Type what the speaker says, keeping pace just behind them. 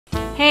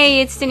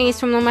Hey, it's Denise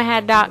from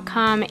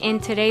loom.com.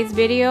 In today's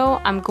video,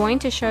 I'm going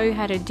to show you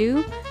how to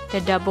do the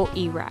double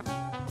eWrap.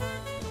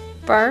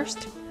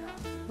 First,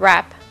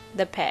 wrap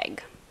the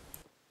peg.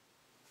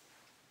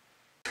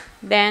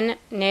 Then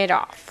knit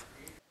off.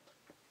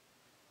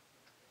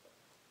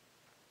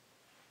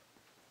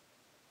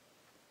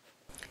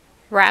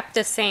 Wrap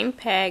the same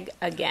peg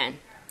again.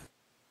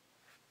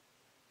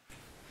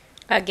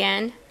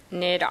 Again,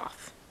 knit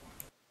off.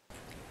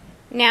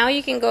 Now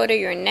you can go to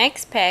your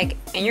next peg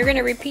and you're going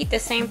to repeat the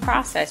same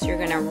process. You're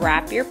going to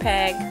wrap your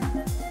peg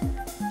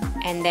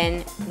and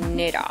then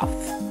knit off.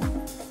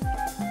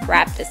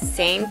 Wrap the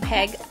same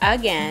peg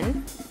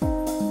again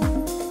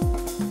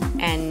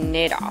and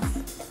knit off.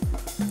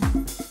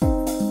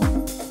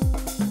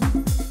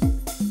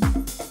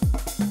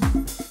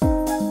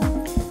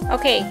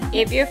 Okay,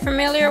 if you're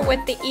familiar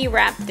with the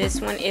eWrap, this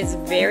one is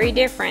very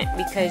different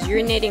because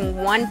you're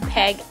knitting one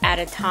peg at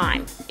a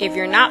time. If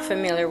you're not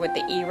familiar with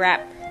the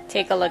eWrap,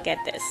 take a look at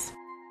this.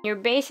 You're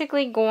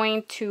basically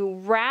going to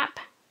wrap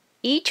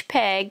each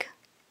peg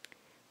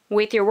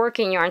with your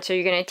working yarn. So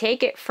you're going to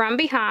take it from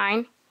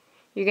behind,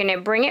 you're going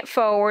to bring it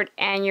forward,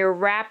 and you're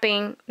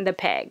wrapping the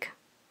peg.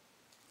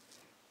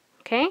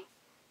 Okay?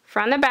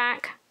 From the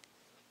back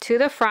to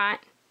the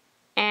front,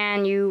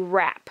 and you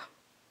wrap.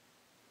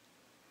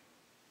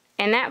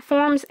 And that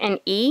forms an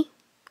E,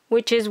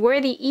 which is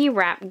where the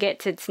eWrap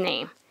gets its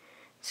name.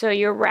 So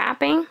you're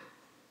wrapping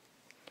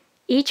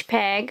each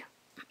peg,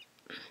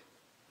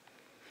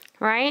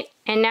 right?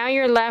 And now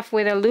you're left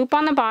with a loop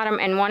on the bottom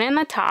and one in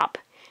the top.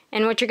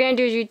 And what you're going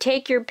to do is you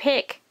take your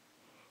pick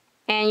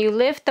and you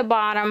lift the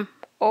bottom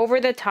over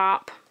the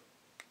top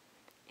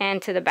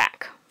and to the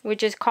back,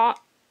 which is called,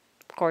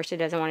 of course it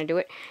doesn't want to do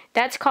it,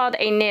 that's called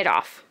a knit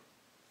off.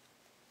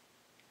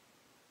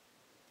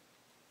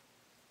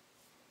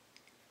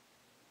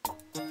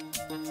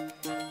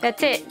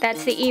 That's it.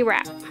 That's the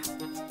eWrap.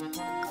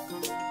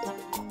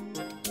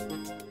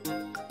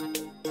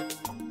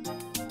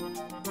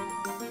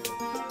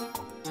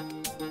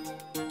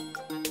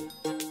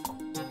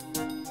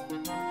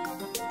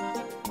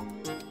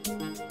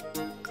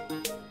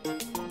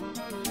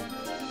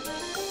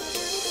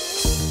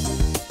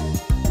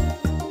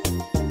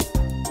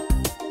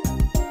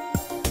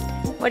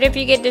 What if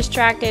you get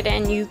distracted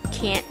and you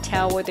can't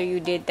tell whether you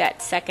did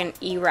that second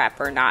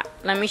eWrap or not?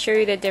 Let me show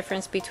you the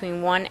difference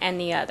between one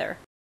and the other.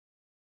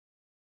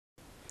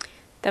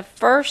 The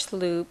first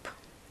loop,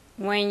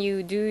 when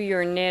you do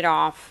your knit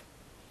off,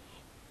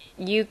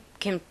 you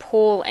can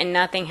pull and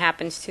nothing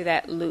happens to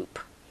that loop.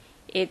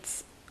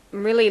 It's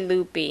really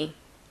loopy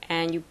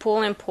and you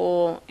pull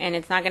and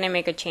it's not going to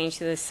make a change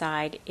to the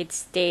side. It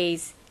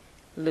stays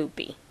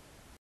loopy.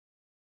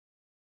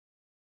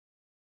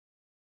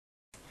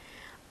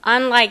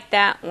 Unlike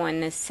that one,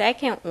 the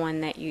second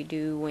one that you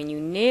do when you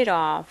knit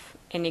off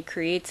and it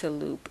creates a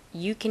loop,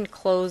 you can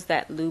close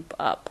that loop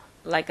up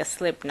like a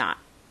slip knot.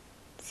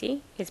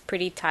 See, it's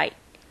pretty tight.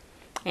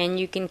 And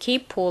you can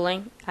keep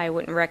pulling. I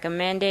wouldn't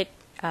recommend it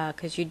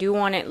because you do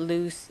want it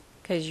loose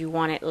because you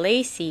want it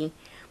lacy,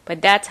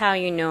 but that's how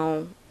you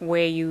know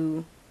where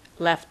you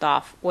left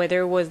off.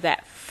 Whether it was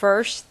that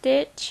first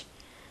stitch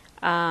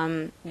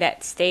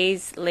that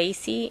stays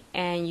lacy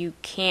and you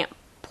can't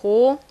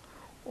pull,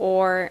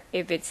 or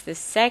if it's the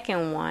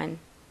second one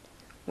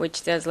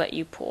which does let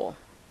you pull.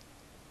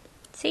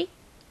 See?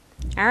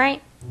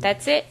 Alright,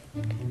 that's it.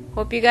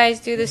 Hope you guys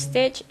do the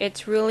stitch.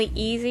 It's really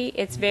easy,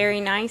 it's very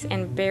nice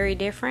and very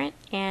different,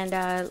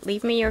 and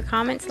leave me your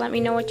comments, let me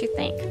know what you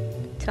think.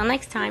 Till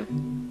next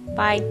time,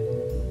 bye.